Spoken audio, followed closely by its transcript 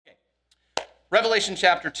Revelation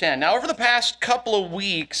chapter 10. Now, over the past couple of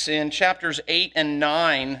weeks in chapters 8 and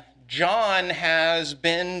 9, John has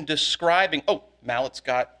been describing... Oh, Mallet's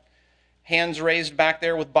got hands raised back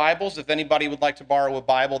there with Bibles. If anybody would like to borrow a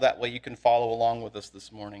Bible, that way you can follow along with us this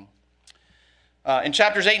morning. In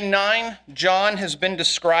chapters 8 and 9, John has been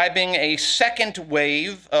describing a second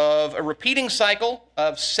wave of a repeating cycle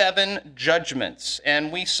of 7 judgments.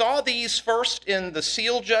 And we saw these first in the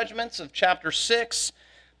seal judgments of chapter 6,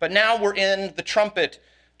 but now we're in the trumpet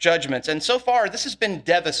judgments. And so far, this has been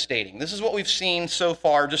devastating. This is what we've seen so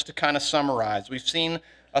far, just to kind of summarize. We've seen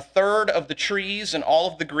a third of the trees and all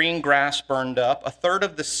of the green grass burned up, a third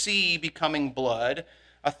of the sea becoming blood,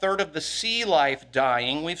 a third of the sea life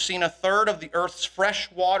dying. We've seen a third of the earth's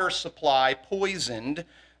fresh water supply poisoned,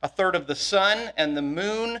 a third of the sun and the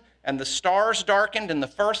moon and the stars darkened. In the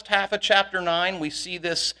first half of chapter 9, we see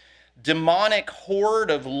this demonic horde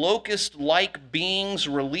of locust-like beings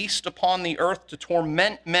released upon the earth to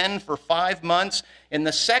torment men for 5 months. In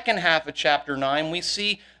the second half of chapter 9, we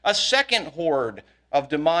see a second horde of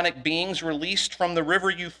demonic beings released from the river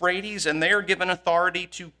Euphrates, and they are given authority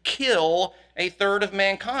to kill a third of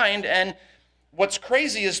mankind. And what's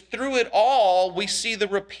crazy is through it all, we see the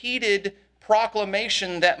repeated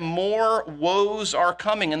proclamation that more woes are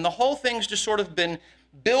coming. And the whole thing's just sort of been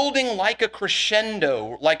building like a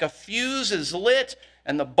crescendo, like a fuse is lit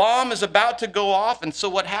and the bomb is about to go off. And so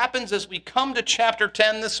what happens as we come to chapter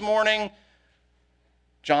 10 this morning,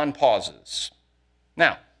 John pauses.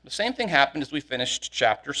 Now, the same thing happened as we finished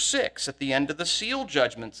chapter 6 at the end of the seal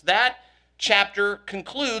judgments. That chapter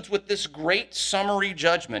concludes with this great summary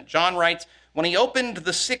judgment. John writes, "When he opened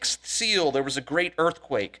the 6th seal, there was a great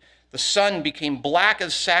earthquake. The sun became black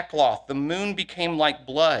as sackcloth. The moon became like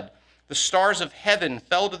blood. The stars of heaven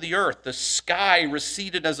fell to the earth. The sky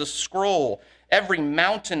receded as a scroll. Every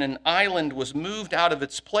mountain and island was moved out of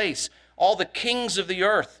its place. All the kings of the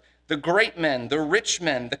earth, the great men, the rich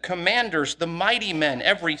men, the commanders, the mighty men,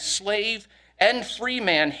 every slave and free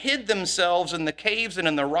man hid themselves in the caves and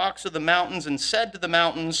in the rocks of the mountains and said to the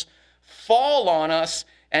mountains, 'Fall on us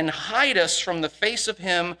and hide us from the face of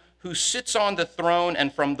him who sits on the throne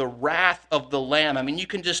and from the wrath of the Lamb.'" I mean, you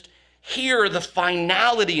can just hear the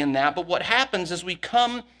finality in that. But what happens as we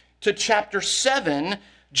come to chapter 7,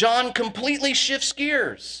 John completely shifts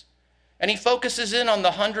gears. And he focuses in on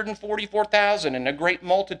the 144,000 and a great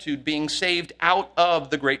multitude being saved out of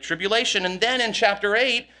the Great Tribulation. And then in chapter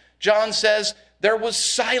 8, John says there was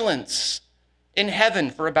silence in heaven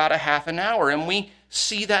for about a half an hour. And we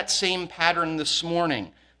see that same pattern this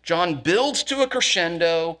morning. John builds to a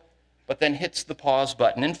crescendo, but then hits the pause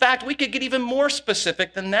button. In fact, we could get even more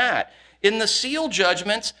specific than that. In the seal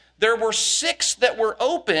judgments, there were 6 that were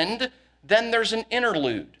opened, then there's an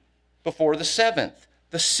interlude before the 7th.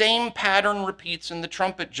 The same pattern repeats in the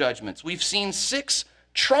trumpet judgments. We've seen 6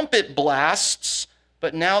 trumpet blasts,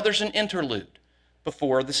 but now there's an interlude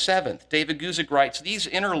before the 7th. David Guzik writes, "These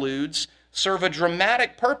interludes serve a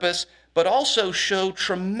dramatic purpose, but also show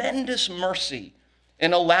tremendous mercy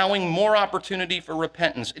in allowing more opportunity for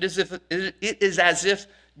repentance. It is as if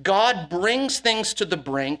God brings things to the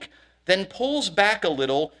brink, then pulls back a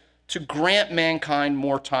little to grant mankind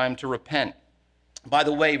more time to repent." By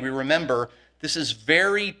the way, we remember this is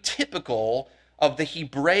very typical of the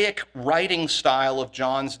Hebraic writing style of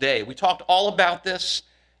John's day. We talked all about this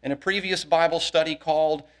in a previous Bible study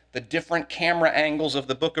called "The Different Camera Angles of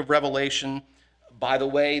the Book of Revelation." By the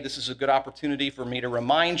way, this is a good opportunity for me to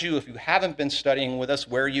remind you, if you haven't been studying with us,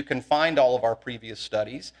 where you can find all of our previous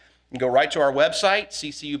studies. You can go right to our website,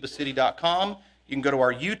 ccubacity.com. You can go to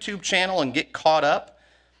our YouTube channel and get caught up.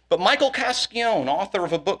 But Michael Cascione, author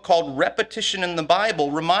of a book called Repetition in the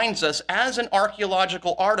Bible, reminds us, as an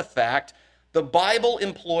archaeological artifact, the Bible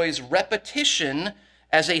employs repetition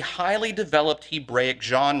as a highly developed Hebraic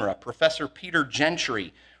genre. Professor Peter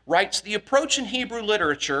Gentry writes, "The approach in Hebrew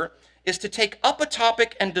literature is to take up a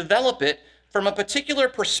topic and develop it from a particular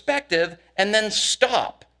perspective and then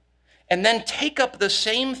stop, and then take up the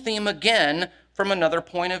same theme again from another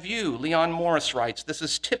point of view." Leon Morris writes, "This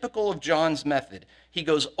is typical of John's method. He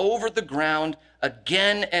goes over the ground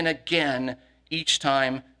again and again, each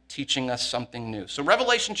time teaching us something new." So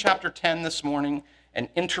Revelation chapter 10 this morning, an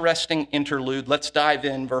interesting interlude. Let's dive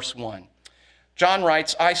in, verse 1. John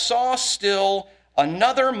writes, "I saw still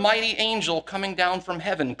another mighty angel coming down from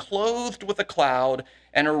heaven, clothed with a cloud,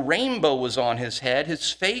 and a rainbow was on his head.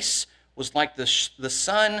 His face was like the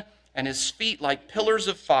sun, and his feet like pillars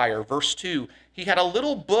of fire." Verse 2, "He had a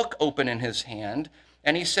little book open in his hand,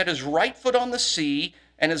 and he set his right foot on the sea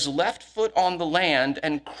and his left foot on the land,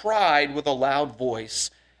 and cried with a loud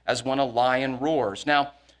voice as when a lion roars."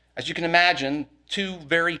 Now, as you can imagine, two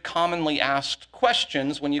very commonly asked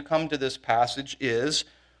questions when you come to this passage is,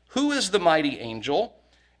 who is the mighty angel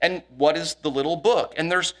and what is the little book?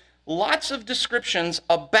 And there's lots of descriptions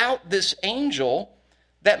about this angel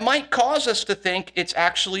that might cause us to think it's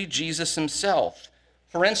actually Jesus himself.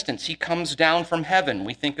 For instance, he comes down from heaven.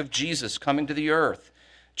 We think of Jesus coming to the earth.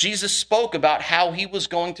 Jesus spoke about how he was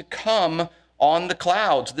going to come on the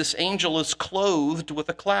clouds. This angel is clothed with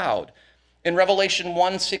a cloud. In Revelation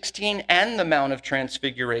 1:16 and the Mount of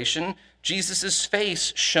Transfiguration, Jesus'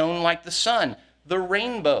 face shone like the sun. The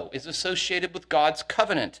rainbow is associated with God's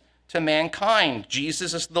covenant to mankind.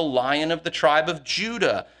 Jesus is the Lion of the tribe of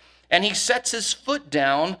Judah, and he sets his foot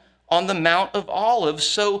down on the Mount of Olives,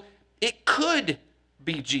 so it could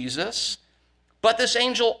be Jesus. But this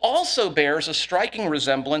angel also bears a striking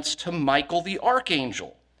resemblance to Michael the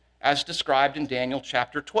archangel, as described in Daniel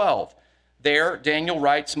chapter 12. There, Daniel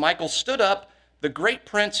writes, Michael stood up, the great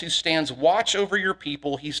prince who stands watch over your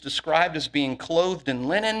people. He's described as being clothed in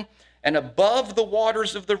linen, and above the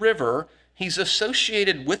waters of the river, he's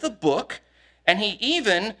associated with a book, and he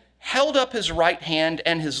even held up his right hand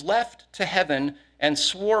and his left to heaven and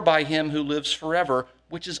swore by him who lives forever,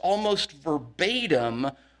 which is almost verbatim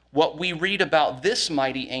what we read about this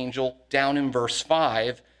mighty angel down in verse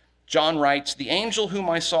 5. John writes, the angel whom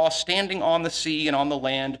I saw standing on the sea and on the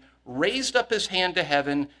land raised up his hand to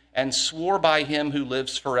heaven and swore by him who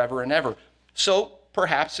lives forever and ever. So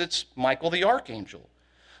perhaps it's Michael the archangel.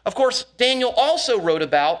 Of course, Daniel also wrote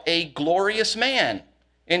about a glorious man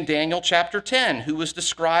in Daniel chapter 10, who was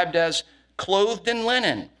described as clothed in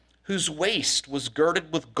linen, whose waist was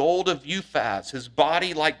girded with gold of Uphaz, his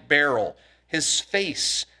body like beryl, his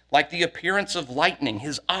face like the appearance of lightning,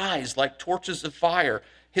 his eyes like torches of fire,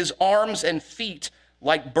 his arms and feet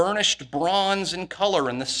like burnished bronze in color,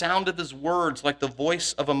 and the sound of his words like the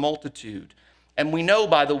voice of a multitude. And we know,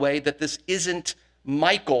 by the way, that this isn't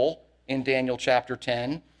Michael in Daniel chapter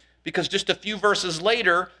 10, because just a few verses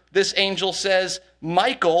later, this angel says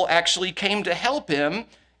Michael actually came to help him.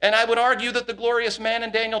 And I would argue that the glorious man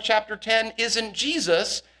in Daniel chapter 10 isn't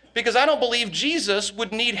Jesus, because I don't believe Jesus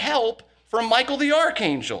would need help from Michael the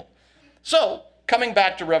archangel. So, coming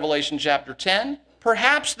back to Revelation chapter 10,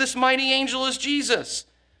 perhaps this mighty angel is Jesus.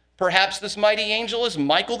 Perhaps this mighty angel is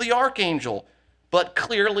Michael the archangel. But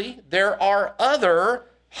clearly, there are other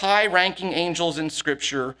high-ranking angels in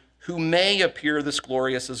Scripture who may appear this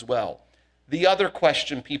glorious as well. The other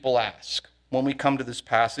question people ask when we come to this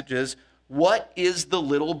passage is, what is the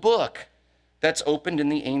little book that's opened in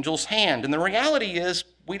the angel's hand? And the reality is,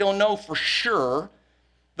 we don't know for sure.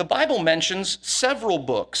 The Bible mentions several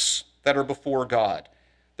books that are before God.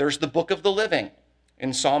 There's the book of the living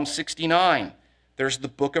in Psalm 69. There's the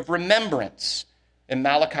book of remembrance in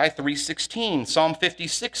Malachi 3:16. Psalm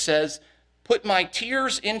 56 says, put my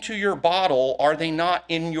tears into your bottle, are they not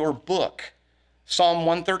in your book? Psalm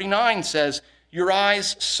 139 says, your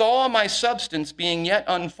eyes saw my substance being yet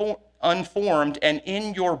unformed, and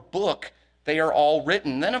in your book they are all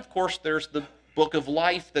written. Then, of course, there's the book of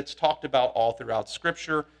life that's talked about all throughout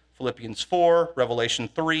Scripture, Philippians 4, Revelation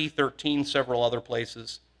 3, 13, several other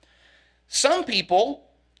places. Some people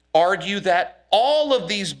argue that all of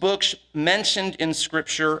these books mentioned in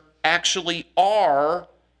Scripture actually are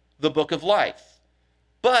the book of life.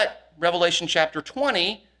 But Revelation chapter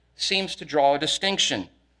 20 seems to draw a distinction.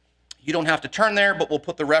 You don't have to turn there, but we'll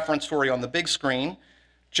put the reference for you on the big screen.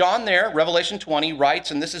 John there, Revelation 20,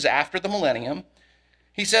 writes, and this is after the millennium,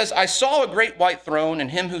 he says, I saw a great white throne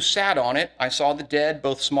and him who sat on it. I saw the dead,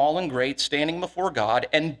 both small and great, standing before God,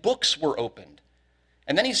 and books were opened.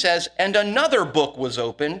 And then he says, and another book was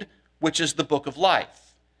opened, which is the book of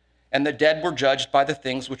life. And the dead were judged by the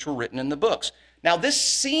things which were written in the books. Now, this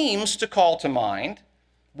seems to call to mind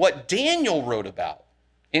what Daniel wrote about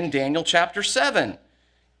in Daniel chapter 7.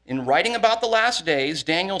 In writing about the last days,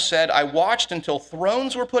 Daniel said, I watched until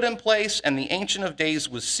thrones were put in place and the Ancient of Days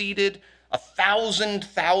was seated. 1,000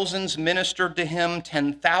 thousands ministered to him,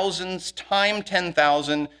 10,000s times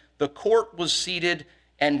 10,000. The court was seated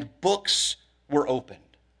and books were opened.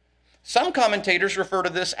 Some commentators refer to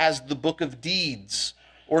this as the book of deeds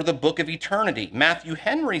or the book of eternity. Matthew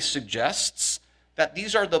Henry suggests that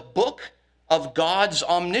these are the book of God's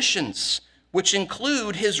omniscience, which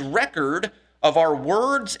include his record of our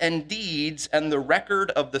words and deeds and the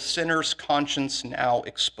record of the sinner's conscience now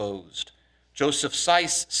exposed. Joseph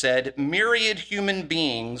Seiss said, myriad human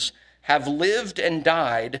beings have lived and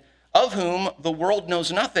died, of whom the world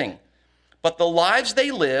knows nothing. But the lives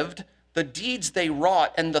they lived, the deeds they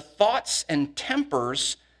wrought, and the thoughts and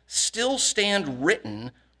tempers still stand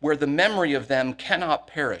written where the memory of them cannot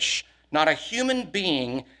perish. Not a human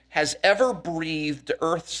being has ever breathed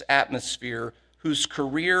Earth's atmosphere whose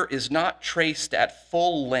career is not traced at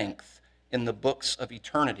full length in the books of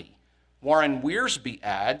eternity. Warren Wiersbe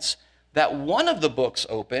adds that one of the books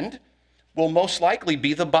opened will most likely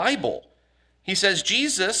be the Bible. He says,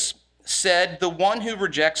 Jesus said, "The one who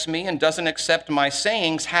rejects me and doesn't accept my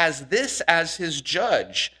sayings has this as his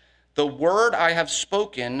judge. The word I have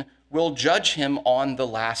spoken will judge him on the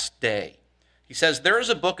last day." He says, there is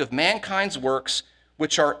a book of mankind's works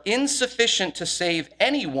which are insufficient to save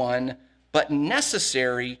anyone, but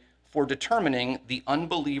necessary for determining the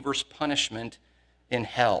unbeliever's punishment in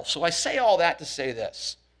hell. So I say all that to say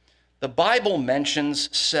this. The Bible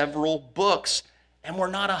mentions several books, and we're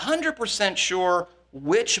not 100% sure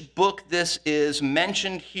which book this is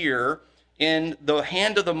mentioned here in the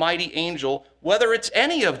hand of the mighty angel, whether it's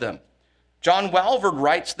any of them. John Walvoord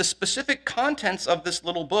writes, the specific contents of this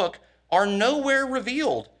little book are nowhere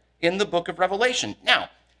revealed in the book of Revelation. Now,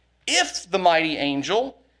 if the mighty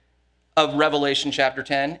angel of Revelation chapter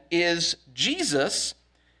 10 is Jesus,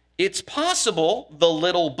 it's possible the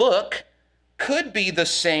little book could be the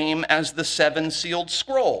same as the seven sealed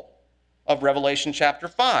scroll of Revelation chapter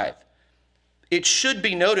 5. It should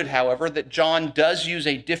be noted, however, that John does use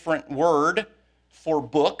a different word for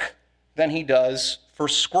book than he does for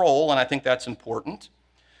scroll, and I think that's important.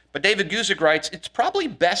 But David Guzik writes, it's probably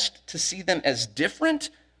best to see them as different,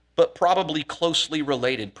 but probably closely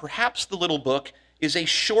related. Perhaps the little book is a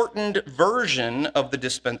shortened version of the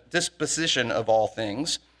disposition of all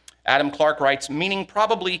things. Adam Clark writes, meaning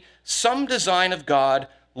probably some design of God,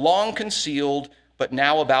 long concealed, but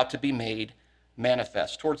now about to be made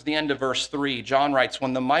manifest. Towards the end of verse 3, John writes,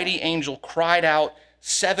 when the mighty angel cried out,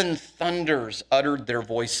 7 thunders uttered their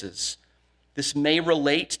voices. This may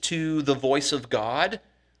relate to the voice of God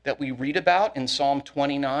that we read about in Psalm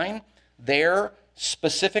 29. There,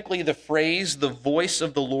 specifically, the phrase, the voice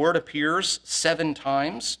of the Lord, appears 7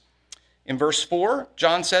 times. In verse 4,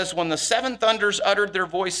 John says, when the 7 thunders uttered their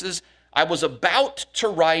voices, I was about to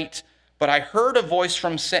write, but I heard a voice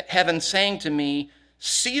from heaven saying to me,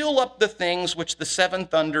 seal up the things which the 7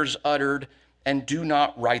 thunders uttered and do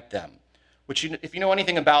not write them. Which, if you know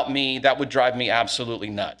anything about me, that would drive me absolutely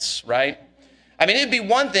nuts, right? I mean, it'd be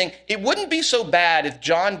one thing. It wouldn't be so bad if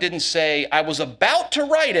John didn't say, I was about to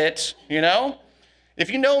write it, you know? If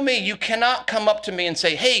you know me, you cannot come up to me and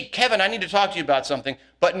say, hey, Kevin, I need to talk to you about something,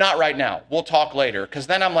 but not right now. We'll talk later. Because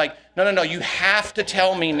then I'm like, no, you have to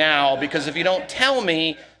tell me now, because if you don't tell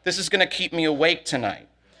me, this is going to keep me awake tonight.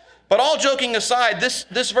 But all joking aside,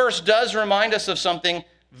 this verse does remind us of something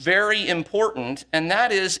very important, and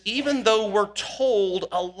that is, even though we're told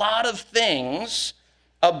a lot of things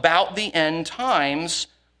about the end times,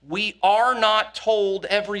 we are not told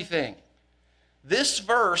everything. This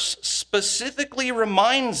verse specifically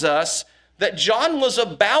reminds us that John was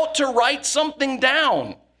about to write something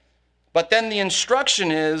down, but then the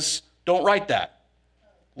instruction is, don't write that.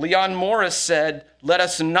 Leon Morris said, let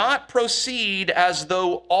us not proceed as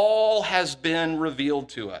though all has been revealed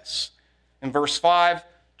to us. In verse 5,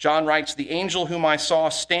 John writes, the angel whom I saw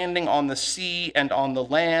standing on the sea and on the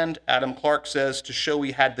land, Adam Clark says, to show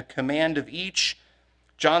he had the command of each.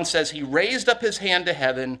 John says he raised up his hand to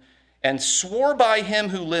heaven and swore by him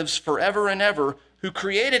who lives forever and ever, who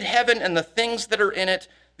created heaven and the things that are in it,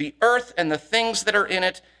 the earth and the things that are in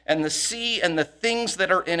it, and the sea and the things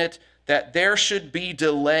that are in it, that there should be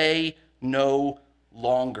delay no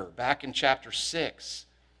longer. Back in chapter 6,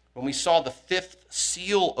 when we saw the 5th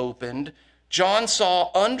seal opened, John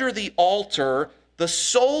saw under the altar the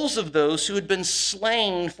souls of those who had been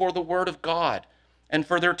slain for the word of God and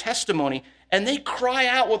for their testimony. And they cry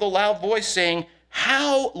out with a loud voice saying,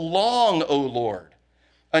 how long, O Lord,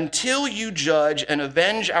 until you judge and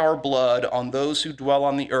avenge our blood on those who dwell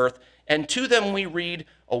on the earth? And to them we read,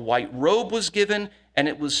 a white robe was given, and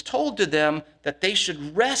it was told to them that they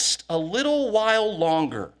should rest a little while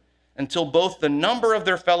longer, until both the number of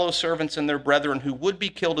their fellow servants and their brethren who would be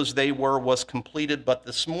killed as they were was completed. But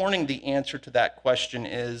this morning, the answer to that question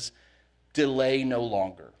is delay no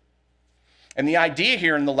longer. And the idea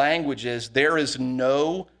here in the language is there is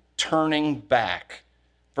no turning back.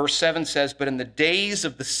 Verse 7 says, but in the days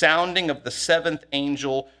of the sounding of the 7th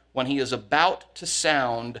angel, when he is about to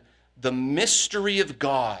sound, the mystery of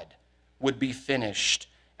God would be finished,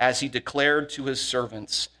 as he declared to his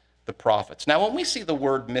servants, the prophets. Now, when we see the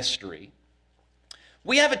word mystery,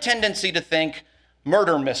 we have a tendency to think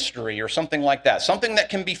murder mystery or something like that, something that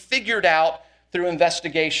can be figured out through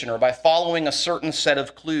investigation or by following a certain set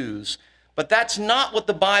of clues. But that's not what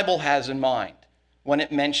the Bible has in mind when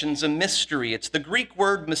it mentions a mystery. It's the Greek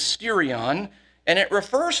word mysterion, and it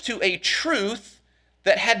refers to a truth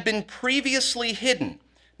that had been previously hidden.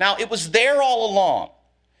 Now, it was there all along,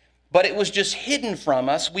 but it was just hidden from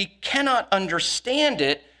us. We cannot understand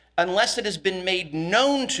it unless it has been made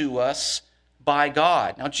known to us by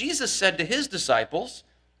God. Now, Jesus said to his disciples,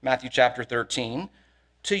 Matthew chapter 13,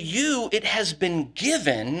 to you it has been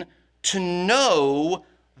given to know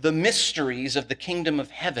the mysteries of the kingdom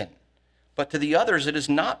of heaven, but to the others it has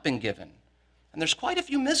not been given. And there's quite a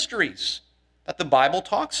few mysteries that the Bible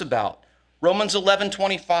talks about. Romans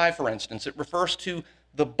 11:25, for instance, it refers to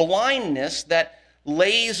the blindness that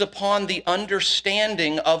lays upon the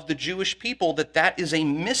understanding of the Jewish people, that is a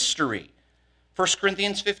mystery. 1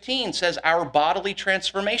 Corinthians 15 says our bodily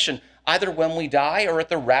transformation, either when we die or at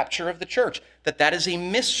the rapture of the church, that is a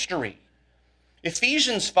mystery.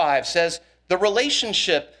 Ephesians 5 says the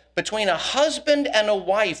relationship between a husband and a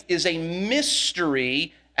wife is a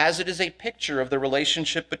mystery, as it is a picture of the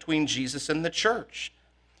relationship between Jesus and the church.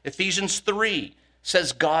 Ephesians 3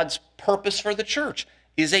 says God's purpose for the church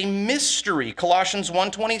is a mystery. Colossians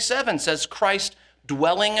 1:27 says Christ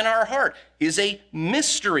dwelling in our heart is a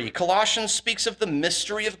mystery. Colossians speaks of the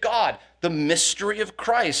mystery of God, the mystery of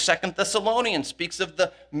Christ. 2 Thessalonians speaks of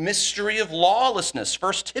the mystery of lawlessness.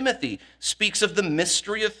 1 Timothy speaks of the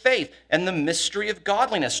mystery of faith and the mystery of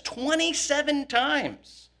godliness. 27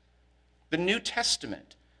 times the New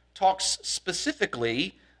Testament talks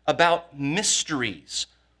specifically about mysteries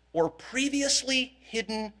or previously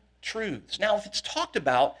hidden truths. Now, if it's talked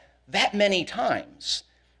about that many times,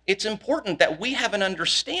 it's important that we have an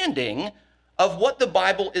understanding of what the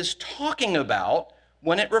Bible is talking about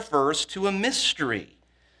when it refers to a mystery.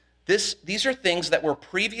 These are things that were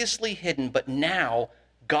previously hidden, but now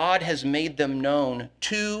God has made them known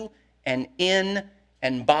to and in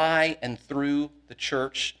and by and through the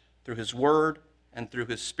church, through his word and through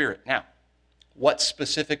his Spirit. Now, what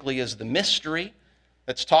specifically is the mystery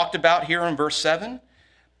that's talked about here in verse 7?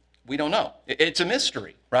 We don't know. It's a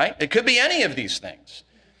mystery, right? It could be any of these things.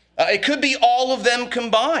 It could be all of them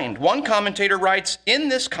combined. One commentator writes, in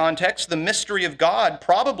this context, the mystery of God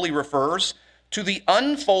probably refers to the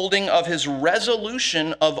unfolding of his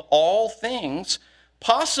resolution of all things.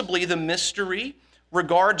 Possibly the mystery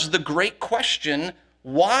regards the great question,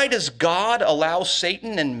 why does God allow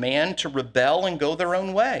Satan and man to rebel and go their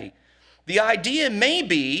own way? The idea may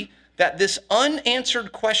be that this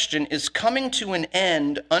unanswered question is coming to an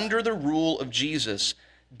end under the rule of Jesus.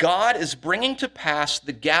 God is bringing to pass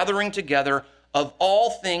the gathering together of all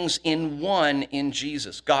things in one in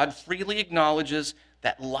Jesus. God freely acknowledges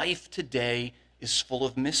that life today is full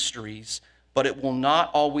of mysteries, but it will not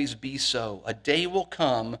always be so. A day will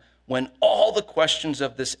come when all the questions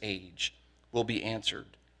of this age will be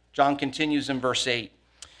answered. John continues in verse 8.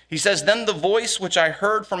 He says, then the voice which I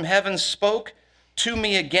heard from heaven spoke to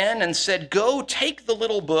me again and said, go take the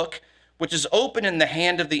little book which is open in the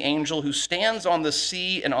hand of the angel who stands on the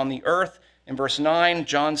sea and on the earth. In verse 9,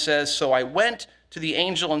 John says, so I went to the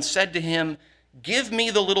angel and said to him, give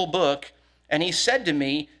me the little book. And he said to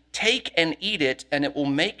me, take and eat it, and it will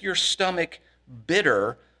make your stomach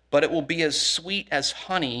bitter, but it will be as sweet as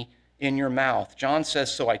honey in your mouth. John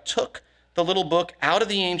says, so I took the little book out of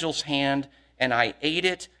the angel's hand, and I ate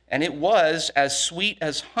it, and it was as sweet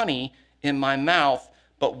as honey in my mouth,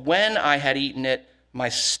 but when I had eaten it, my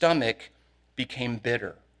stomach became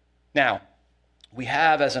bitter. Now, we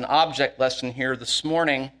have as an object lesson here this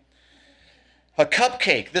morning a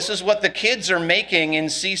cupcake. This is what the kids are making in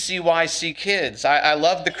CCYC Kids. I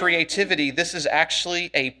love the creativity. This is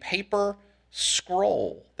actually a paper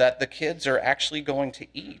scroll that the kids are actually going to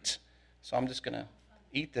eat. So I'm just going to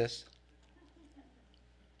eat this.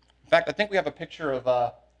 In fact, I think we have a picture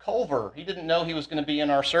of Culver. He didn't know he was going to be in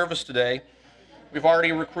our service today. We've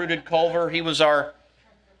already recruited Culver. He was our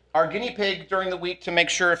guinea pig during the week to make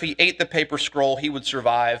sure if he ate the paper scroll, he would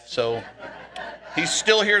survive. So he's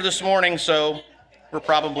still here this morning, so we're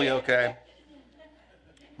probably okay.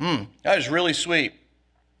 That is really sweet.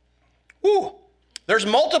 Whew. There's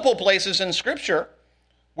multiple places in Scripture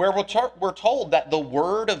where we're told that the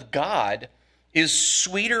Word of God is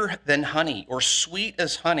sweeter than honey, or sweet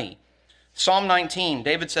as honey. Psalm 19,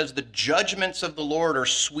 David says, the judgments of the Lord are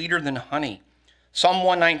sweeter than honey. Psalm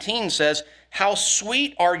 119 says, how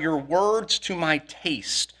sweet are your words to my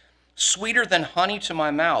taste, sweeter than honey to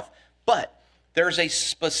my mouth. But there's a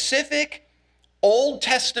specific Old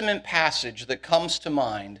Testament passage that comes to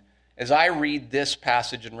mind as I read this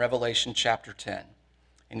passage in Revelation chapter 10.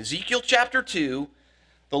 In Ezekiel chapter 2,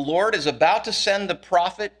 the Lord is about to send the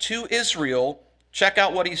prophet to Israel. Check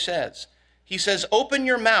out what he says. He says, open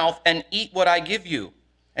your mouth and eat what I give you.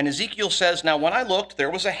 And Ezekiel says, now when I looked, there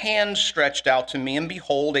was a hand stretched out to me, and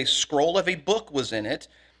behold, a scroll of a book was in it.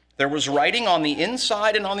 There was writing on the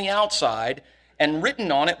inside and on the outside, and written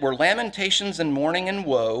on it were lamentations and mourning and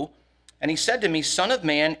woe. And he said to me, Son of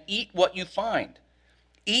man, eat what you find.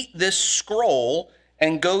 Eat this scroll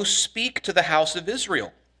and go speak to the house of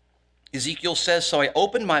Israel. Ezekiel says, so I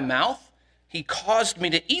opened my mouth. He caused me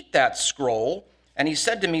to eat that scroll. And he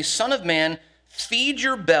said to me, Son of man, feed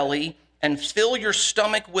your belly and fill your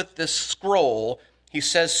stomach with this scroll. He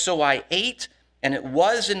says, so I ate, and it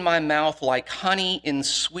was in my mouth like honey in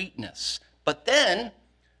sweetness. But then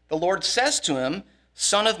the Lord says to him,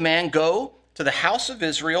 Son of man, go to the house of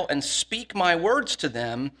Israel and speak my words to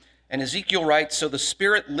them. And Ezekiel writes, so the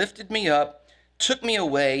Spirit lifted me up, took me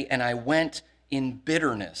away, and I went in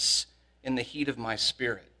bitterness in the heat of my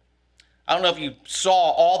spirit. I don't know if you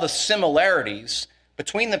saw all the similarities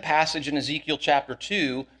between the passage in Ezekiel chapter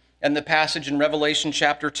 2 and the passage in Revelation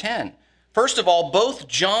chapter 10. First of all, both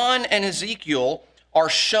John and Ezekiel are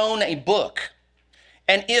shown a book.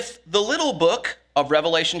 And if the little book of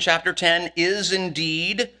Revelation chapter 10 is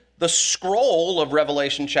indeed the scroll of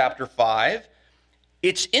Revelation chapter 5,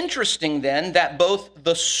 it's interesting then that both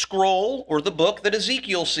the scroll or the book that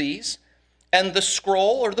Ezekiel sees and the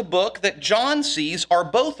scroll or the book that John sees are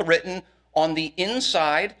both written on the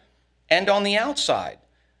inside and on the outside.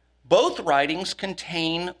 Both writings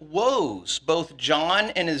contain woes. Both John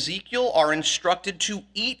and Ezekiel are instructed to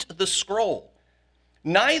eat the scroll.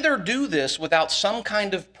 Neither do this without some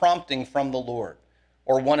kind of prompting from the Lord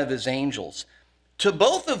or one of his angels. To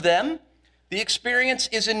both of them, the experience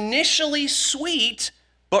is initially sweet,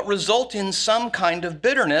 but result in some kind of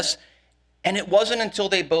bitterness. And it wasn't until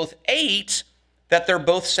they both ate that they're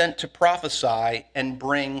both sent to prophesy and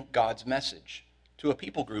bring God's message to a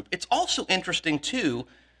people group. It's also interesting, too,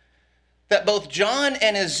 that both John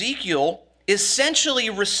and Ezekiel essentially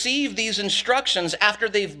receive these instructions after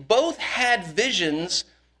they've both had visions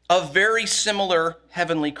of very similar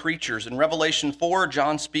heavenly creatures. In Revelation 4,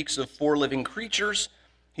 John speaks of 4 living creatures.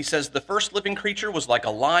 He says the first living creature was like a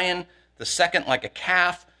lion, the second like a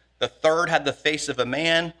calf, the third had the face of a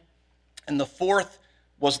man, and the fourth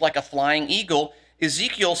was like a flying eagle.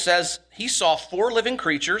 Ezekiel says he saw 4 living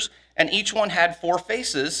creatures, and each one had 4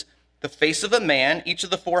 faces. The face of a man, each of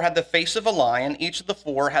the 4 had the face of a lion, each of the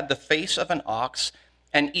 4 had the face of an ox,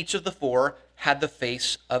 and each of the 4 had the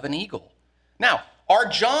face of an eagle. Now, are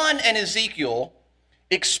John and Ezekiel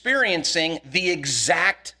experiencing the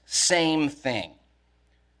exact same thing?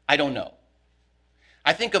 I don't know.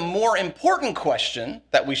 I think a more important question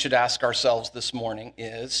that we should ask ourselves this morning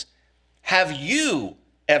is, have you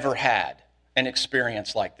ever had an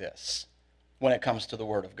experience like this when it comes to the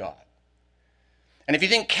Word of God? And if you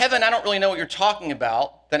think, Kevin, I don't really know what you're talking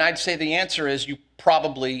about, then I'd say the answer is you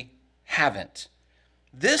probably haven't.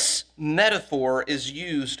 This metaphor is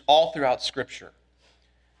used all throughout Scripture.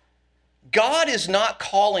 God is not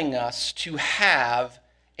calling us to have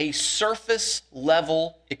a surface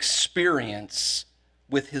level experience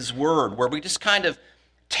with his word, where we just kind of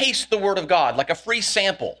taste the word of God like a free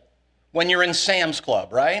sample when you're in Sam's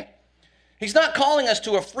Club, right? He's not calling us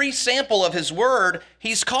to a free sample of his word.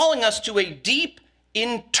 He's calling us to a deep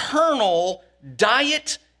internal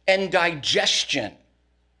diet and digestion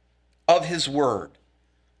of his word.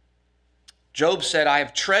 Job said, I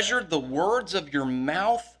have treasured the words of your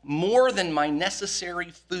mouth more than my necessary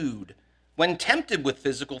food. When tempted with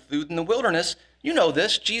physical food in the wilderness, you know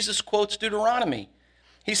this, Jesus quotes Deuteronomy.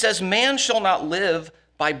 He says, man shall not live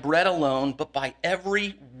by bread alone, but by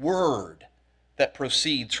every word that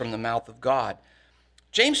proceeds from the mouth of God.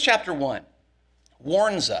 James chapter 1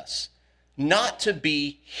 warns us not to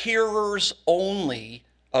be hearers only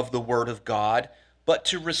of the word of God, but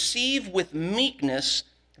to receive with meekness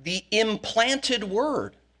the implanted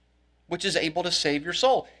word, which is able to save your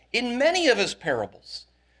soul. In many of his parables,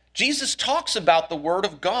 Jesus talks about the word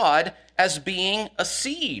of God as being a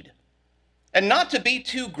seed. And not to be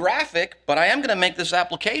too graphic, but I am going to make this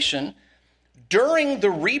application. During the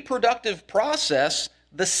reproductive process,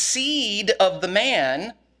 the seed of the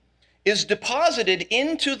man is deposited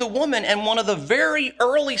into the woman, and one of the very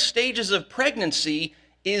early stages of pregnancy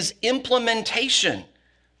is implementation,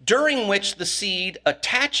 during which the seed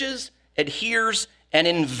attaches, adheres, and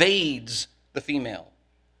invades the female.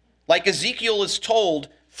 Like Ezekiel is told,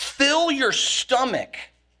 fill your stomach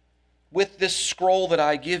with this scroll that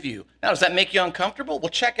I give you. Now, does that make you uncomfortable? Well,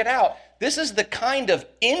 check it out. This is the kind of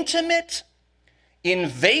intimate,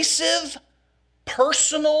 invasive,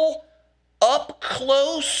 personal,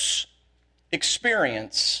 up-close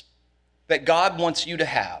experience that God wants you to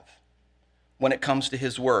have when it comes to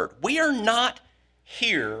his word. We are not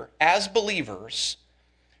here as believers,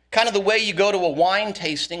 kind of the way you go to a wine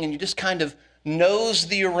tasting and you just kind of nose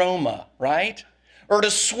the aroma, right? Or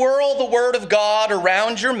to swirl the word of God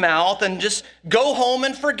around your mouth and just go home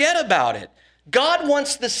and forget about it. God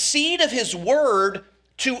wants the seed of his word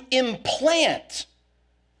to implant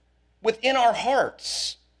within our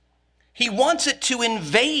hearts. He wants it to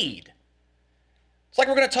invade. It's like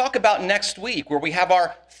we're going to talk about next week, where we have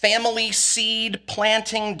our family seed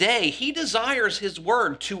planting day. He desires his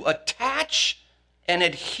word to attach and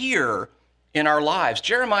adhere in our lives.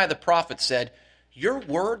 Jeremiah the prophet said, "Your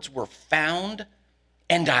words were found,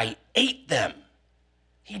 and I ate them."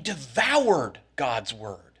 He devoured God's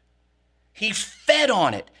word. He fed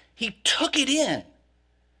on it. He took it in.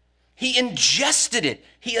 He ingested it.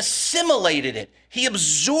 He assimilated it. He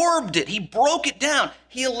absorbed it. He broke it down.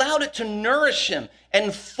 He allowed it to nourish him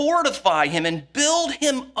and fortify him and build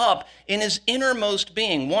him up in his innermost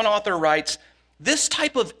being. One author writes, "This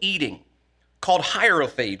type of eating, called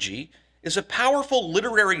hierophagy, is a powerful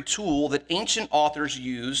literary tool that ancient authors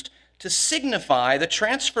used to signify the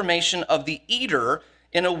transformation of the eater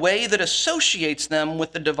in a way that associates them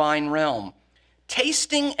with the divine realm.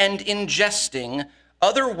 Tasting and ingesting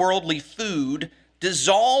otherworldly food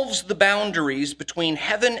dissolves the boundaries between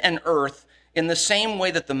heaven and earth in the same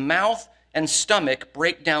way that the mouth and stomach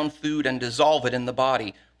break down food and dissolve it in the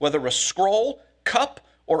body. Whether a scroll, cup,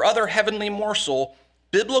 or other heavenly morsel,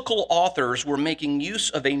 biblical authors were making use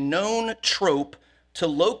of a known trope to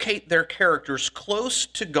locate their characters close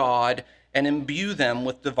to God and imbue them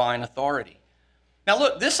with divine authority." Now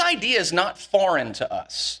look, this idea is not foreign to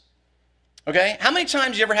us. Okay? How many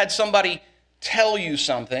times you ever had somebody tell you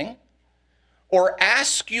something or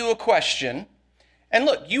ask you a question, and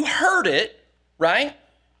look, you heard it, right?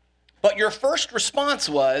 But your first response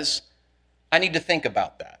was, "I need to think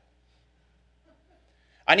about that.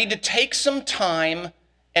 I need to take some time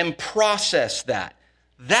and process that."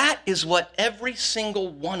 That is what every single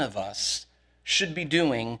one of us should be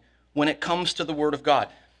doing when it comes to the Word of God.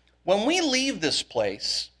 When we leave this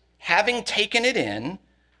place, having taken it in,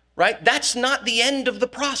 right, that's not the end of the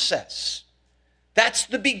process. That's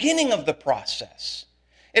the beginning of the process.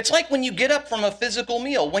 It's like when you get up from a physical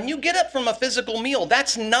meal. When you get up from a physical meal,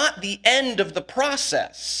 that's not the end of the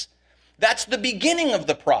process. That's the beginning of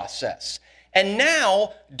the process. And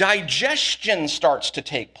now digestion starts to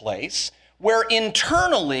take place, where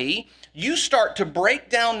internally you start to break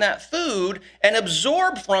down that food and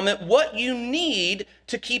absorb from it what you need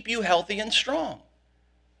to keep you healthy and strong.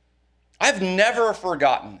 I've never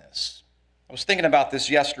forgotten this. I was thinking about this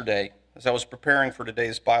yesterday as I was preparing for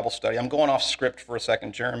today's Bible study. I'm going off script for a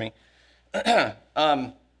second, Jeremy.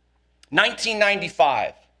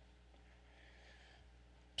 1995.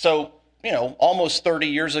 So, almost 30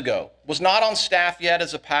 years ago. Was not on staff yet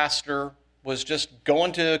as a pastor, was just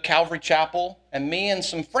going to Calvary Chapel, and me and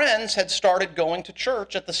some friends had started going to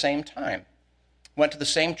church at the same time. Went to the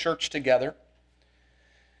same church together.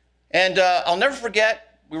 And I'll never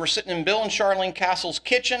forget, we were sitting in Bill and Charlene Castle's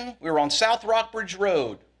kitchen. We were on South Rockbridge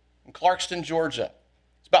Road in Clarkston, Georgia.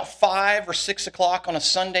 It's about 5 or 6 o'clock on a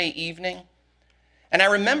Sunday evening. And I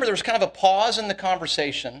remember there was kind of a pause in the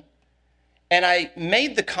conversation. And I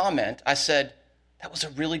made the comment, I said, "That was a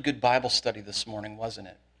really good Bible study this morning, wasn't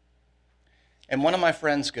it?" And one of my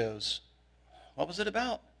friends goes, "What was it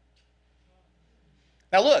about?"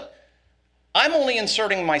 Now look, I'm only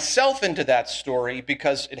inserting myself into that story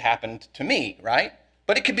because it happened to me, right?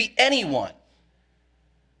 But it could be anyone.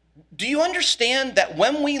 Do you understand that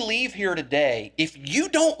when we leave here today, if you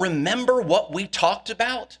don't remember what we talked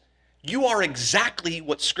about, you are exactly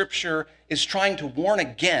what Scripture is trying to warn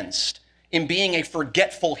against in being a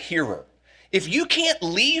forgetful hearer. If you can't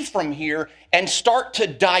leave from here and start to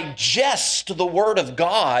digest the Word of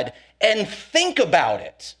God and think about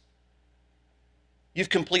it, you've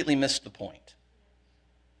completely missed the point.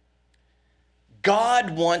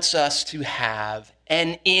 God wants us to have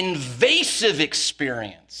an invasive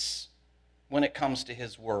experience when it comes to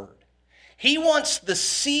His Word. He wants the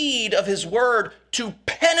seed of His Word to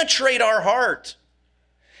penetrate our heart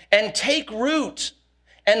and take root,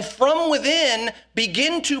 and from within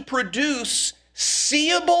begin to produce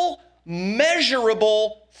seeable,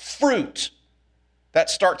 measurable fruit that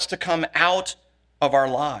starts to come out of our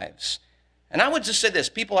lives. And I would just say this.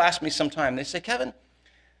 People ask me sometime, they say, "Kevin,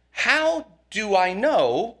 how do I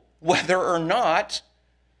know whether or not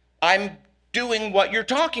I'm doing what you're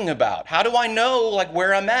talking about? How do I know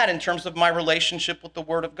where I'm at in terms of my relationship with the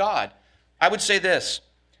Word of God?" I would say this.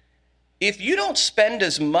 If you don't spend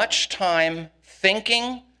as much time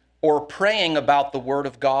thinking or praying about the Word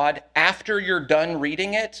of God after you're done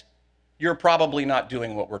reading it, you're probably not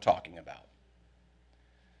doing what we're talking about.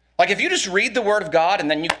 If you just read the Word of God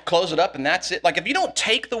and then you close it up and that's it. If you don't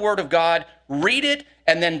take the Word of God, read it,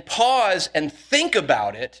 and then pause and think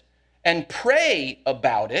about it and pray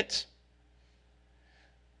about it,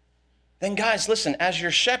 then guys, listen, as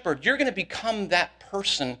your shepherd, you're going to become that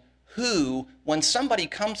person who, when somebody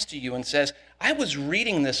comes to you and says, I was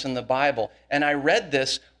reading this in the Bible and I read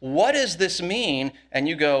this, what does this mean? And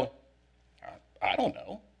you go, I don't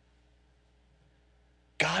know.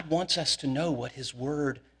 God wants us to know what his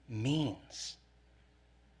word means.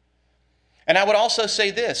 And I would also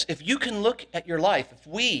say this, if you can look at your life,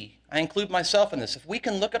 I include myself in this, if we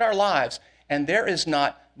can look at our lives and there is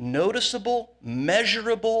not noticeable,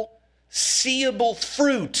 measurable, seeable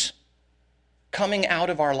fruit coming out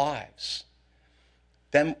of our lives,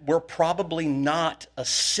 then we're probably not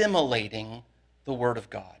assimilating the Word of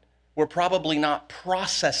God. We're probably not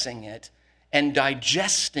processing it and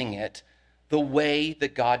digesting it the way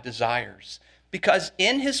that God desires. Because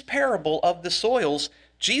in his parable of the soils,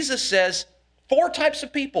 Jesus says 4 types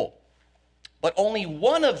of people, but only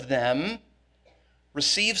one of them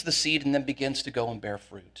receives the seed and then begins to go and bear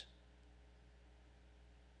fruit.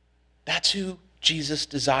 That's who Jesus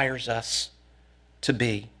desires us to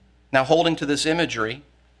be. Now, holding to this imagery,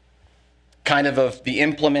 kind of the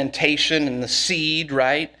implementation and the seed,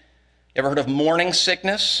 right? You ever heard of morning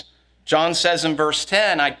sickness? John says in verse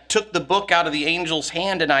 10, I took the book out of the angel's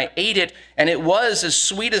hand and I ate it, and it was as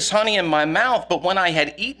sweet as honey in my mouth, but when I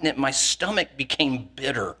had eaten it, my stomach became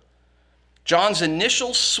bitter. John's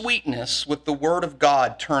initial sweetness with the word of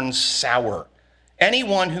God turns sour.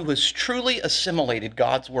 Anyone who has truly assimilated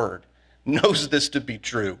God's word knows this to be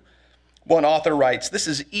true. One author writes, this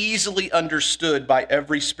is easily understood by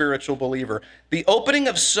every spiritual believer. The opening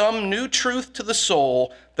of some new truth to the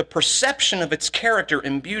soul, the perception of its character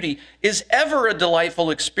and beauty, is ever a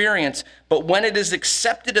delightful experience, but when it is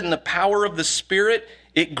accepted in the power of the Spirit,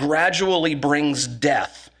 it gradually brings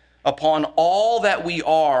death upon all that we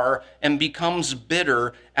are and becomes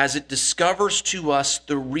bitter as it discovers to us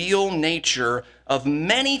the real nature of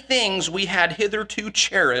many things we had hitherto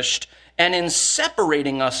cherished, and in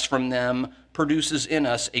separating us from them, produces in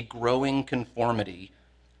us a growing conformity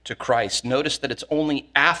to Christ. Notice that it's only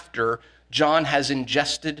after John has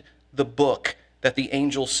ingested the book that the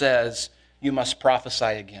angel says, you must prophesy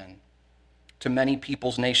again to many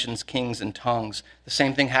peoples, nations, kings, and tongues. The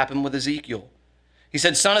same thing happened with Ezekiel. He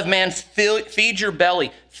said, Son of man, feed your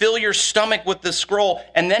belly, fill your stomach with the scroll.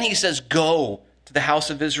 And then he says, go to the house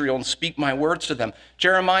of Israel and speak my words to them.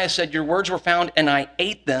 Jeremiah said, your words were found and I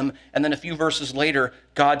ate them. And then a few verses later,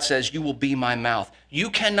 God says, you will be my mouth. You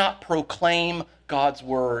cannot proclaim God's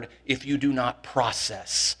word if you do not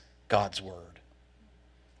process God's word.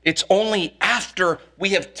 It's only after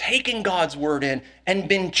we have taken God's word in and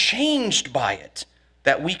been changed by it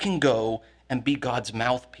that we can go and be God's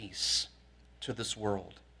mouthpiece to this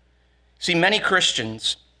world. See, many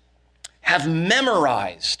Christians have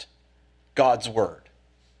memorized God's word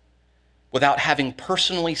without having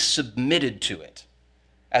personally submitted to it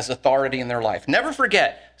as authority in their life. Never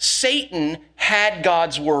forget, Satan had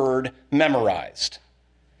God's word memorized,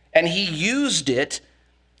 and he used it,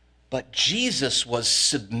 but Jesus was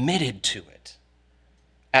submitted to it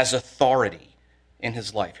as authority in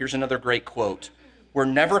his life. Here's another great quote. We're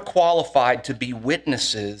never qualified to be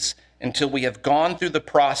witnesses until we have gone through the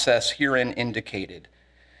process herein indicated.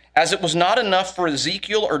 As it was not enough for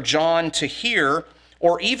Ezekiel or John to hear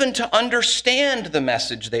or even to understand the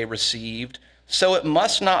message they received, so it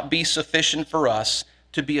must not be sufficient for us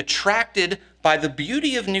to be attracted by the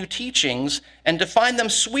beauty of new teachings and to find them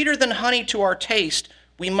sweeter than honey to our taste.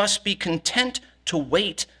 We must be content to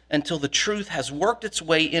wait until the truth has worked its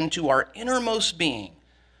way into our innermost being,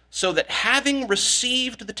 so that having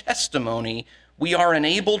received the testimony, we are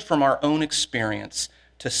enabled from our own experience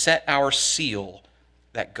to set our seal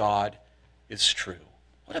that God is true.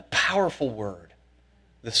 What a powerful word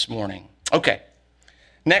this morning. Okay,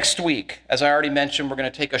 next week, as I already mentioned, we're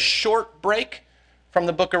going to take a short break from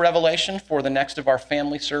the book of Revelation for the next of our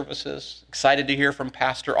family services. Excited to hear from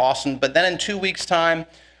Pastor Austin. But then in 2 weeks' time,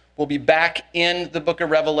 we'll be back in the book of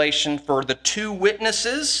Revelation for the 2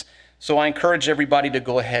 witnesses. So I encourage everybody to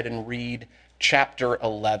go ahead and read chapter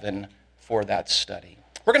 11 for that study.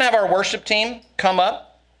 We're going to have our worship team come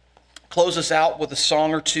up, close us out with a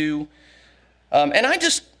song or two. And I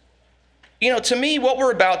just, to me, what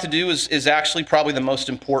we're about to do is actually probably the most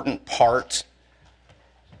important part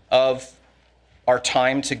of our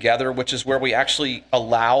time together, which is where we actually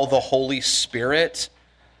allow the Holy Spirit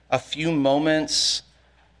a few moments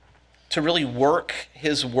to really work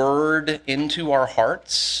his word into our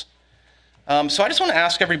hearts. So I just want to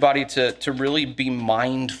ask everybody to really be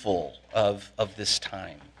mindful of this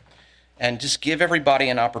time and just give everybody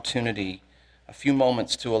an opportunity, a few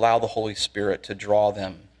moments to allow the Holy Spirit to draw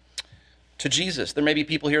them to Jesus. There may be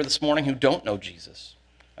people here this morning who don't know Jesus.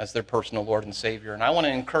 as their personal Lord and Savior. And I want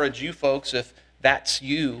to encourage you folks, if that's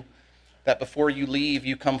you, that before you leave,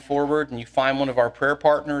 you come forward and you find one of our prayer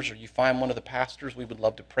partners or you find one of the pastors. We would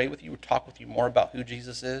love to pray with you or talk with you more about who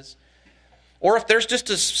Jesus is. Or if there's just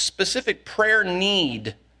a specific prayer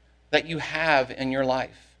need that you have in your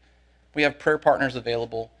life, we have prayer partners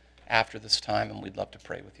available after this time, and we'd love to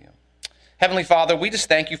pray with you. Heavenly Father, we just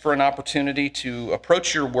thank you for an opportunity to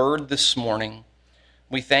approach your word this morning.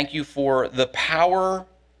 We thank you for the power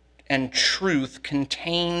and truth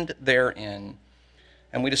contained therein.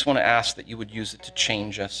 And we just want to ask that you would use it to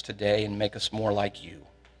change us today and make us more like you.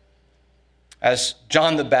 As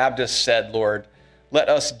John the Baptist said, Lord, let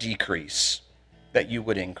us decrease, that you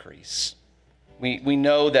would increase. We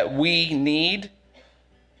know that we need,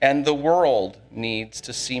 and the world needs,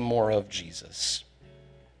 to see more of Jesus.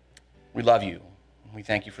 We love you. We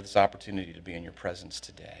thank you for this opportunity to be in your presence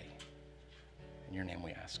today. In your name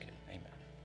we ask it.